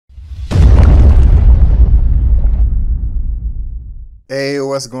Hey,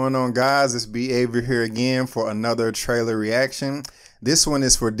 what's going on, guys? It's Behavior here again for another trailer reaction. This one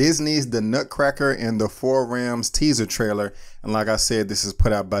is for Disney's The Nutcracker and the Four Rams teaser trailer. And like I said, this is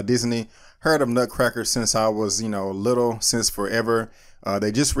put out by Disney. Heard of Nutcracker since I was, little, since forever. They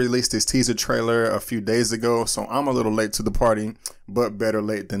just released this teaser trailer a few days ago, so I'm a little late to the party, but better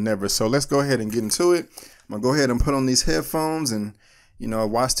late than never. So let's go ahead and get into it. I'm gonna go ahead and put on these headphones and,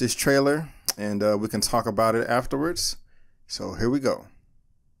 watch this trailer, and we can talk about it afterwards. So here we go.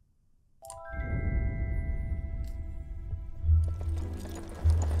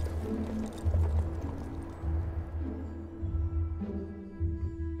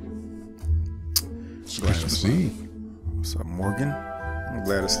 Glad to see. What's up, Morgan? I'm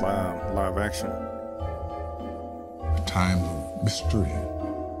glad it's live action. A time of mystery.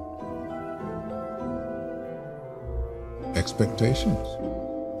 Expectations.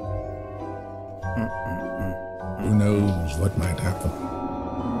 Who knows what might happen?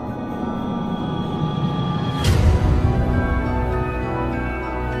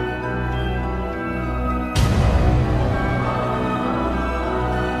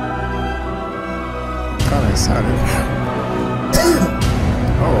 Kind of excited.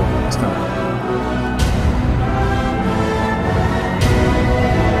 Oh, it's kind of.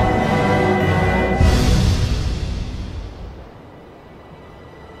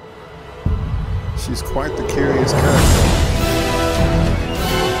 She's quite the curious character.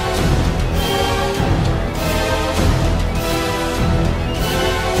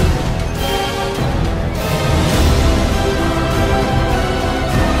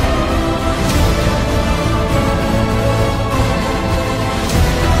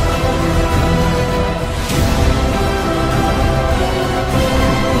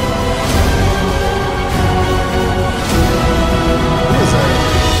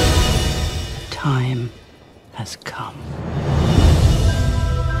 Time has come.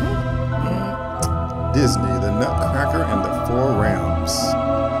 Disney, The Nutcracker and the Four Rams.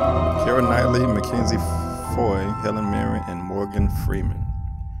 Keira Knightley, Mackenzie Foy, Helen Mirren, and Morgan Freeman.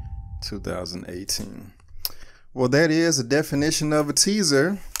 2018. Well, that is a definition of a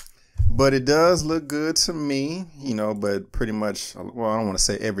teaser, but it does look good to me, but pretty much, well, I don't want to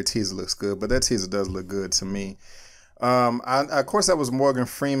say every teaser looks good, but that teaser does look good to me. Of course, that was Morgan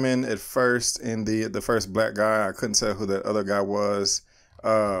Freeman at first, in the first black guy. I couldn't tell who that other guy was.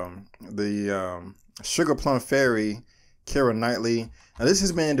 The Sugar Plum Fairy, Keira Knightley. Now, this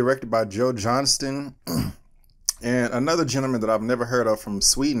is being directed by Joe Johnston and another gentleman that I've never heard of from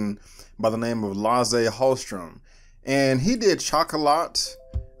Sweden by the name of Lasse Hallström. And he did Chocolat.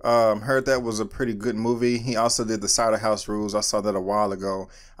 Heard that was a pretty good movie. He also did The Cider House Rules. I saw that a while ago.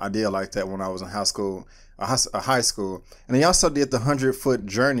 I did like that when I was in high school. And he also did The 100-Foot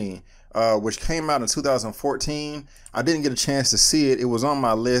Journey, which came out in 2014. I didn't get a chance to see it. It was on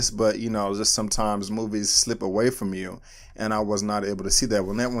my list, but just sometimes movies slip away from you, and I was not able to see that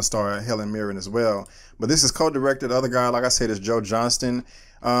one. That one starred Helen Mirren as well. But this is co-directed. The other guy, like I said, is Joe Johnston.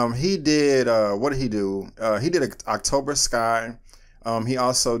 He did what did he do? He did October Sky. He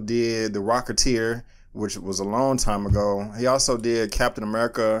also did The Rocketeer, which was a long time ago. He also did Captain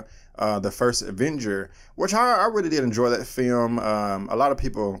America, the First Avenger, which I really did enjoy that film. A lot of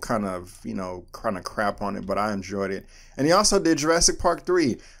people kind of crap on it, but I enjoyed it. And he also did Jurassic Park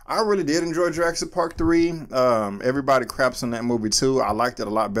 3. I really did enjoy Jurassic Park 3. Everybody craps on that movie too. I liked it a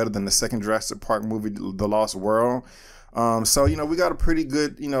lot better than the second Jurassic Park movie, The Lost World. So we got a pretty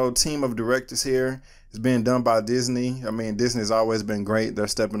good team of directors here. It's being done by Disney. I mean, Disney's always been great. They're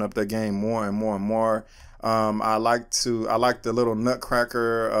stepping up their game more and more and more. I like the little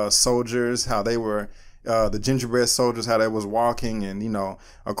Nutcracker soldiers, how they were, the gingerbread soldiers, how they was walking, and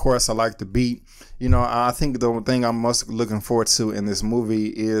of course I like the beat. I think the thing I'm most looking forward to in this movie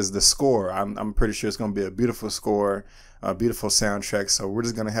is the score. I'm pretty sure it's going to be a beautiful score, a beautiful soundtrack. So we're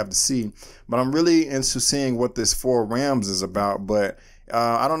just gonna have to see. But I'm really into seeing what this Four Rams is about. But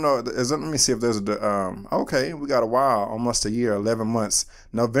I don't know. Let me see if there's a. Okay, we got a while, almost a year, 11 months.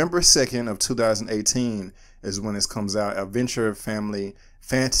 November 2nd of 2018 is when this comes out. Adventure Family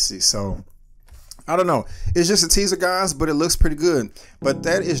Fantasy. So I don't know. It's just a teaser, guys, but it looks pretty good. But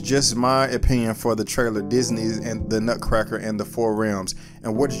that is just my opinion for the trailer, Disney's and the Nutcracker and the Four Rams.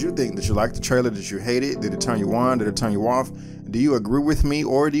 And what did you think? Did you like the trailer? Did you hate it? Did it turn you on? Did it turn you off? Do you agree with me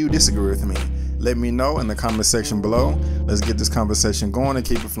or do you disagree with me? Let me know in the comment section below. Let's get this conversation going and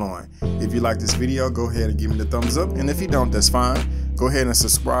keep it flowing. If you like this video, go ahead and give me the thumbs up. And if you don't, that's fine. Go ahead and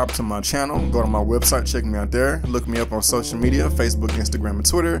subscribe to my channel. Go to my website, check me out there. Look me up on social media, Facebook, Instagram, and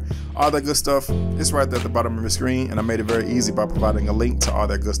Twitter. All that good stuff is right there at the bottom of your screen, and I made it very easy by providing a link to all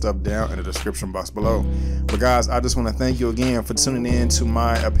that good stuff down in the description box below. But guys, I just want to thank you again for tuning in to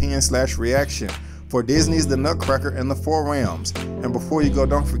my opinion/reaction for Disney's The Nutcracker and the Four Realms. And before you go,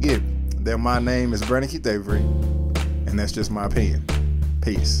 don't forget that my name is Brandon Keith Avery, and that's just my opinion.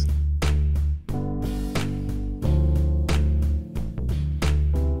 Peace.